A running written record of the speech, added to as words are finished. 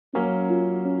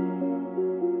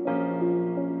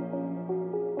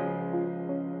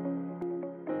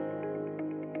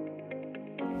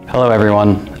Hello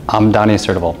everyone, I'm Donnie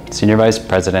Surdoval, Senior Vice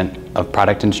President of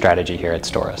Product and Strategy here at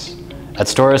STORIS. At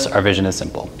STORIS, our vision is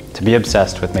simple, to be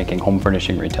obsessed with making home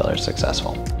furnishing retailers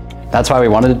successful. That's why we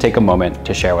wanted to take a moment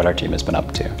to share what our team has been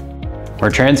up to.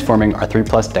 We're transforming our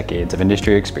 3+ decades of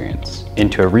industry experience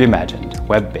into a reimagined,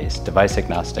 web-based,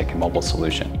 device-agnostic, and mobile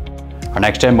solution. Our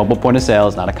next-gen mobile point of sale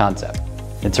is not a concept.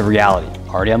 It's a reality,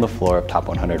 already on the floor of top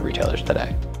 100 retailers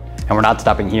today. And we're not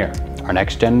stopping here. Our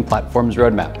next-gen platform's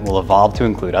roadmap will evolve to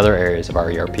include other areas of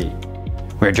our ERP.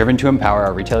 We are driven to empower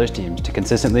our retailers' teams to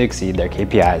consistently exceed their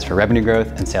KPIs for revenue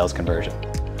growth and sales conversion.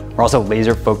 We're also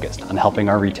laser-focused on helping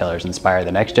our retailers inspire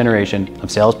the next generation of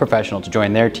sales professionals to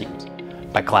join their teams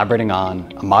by collaborating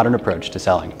on a modern approach to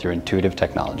selling through intuitive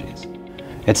technologies.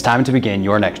 It's time to begin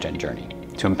your next-gen journey,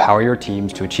 to empower your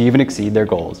teams to achieve and exceed their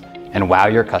goals and wow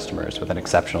your customers with an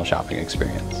exceptional shopping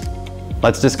experience.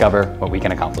 Let's discover what we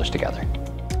can accomplish together.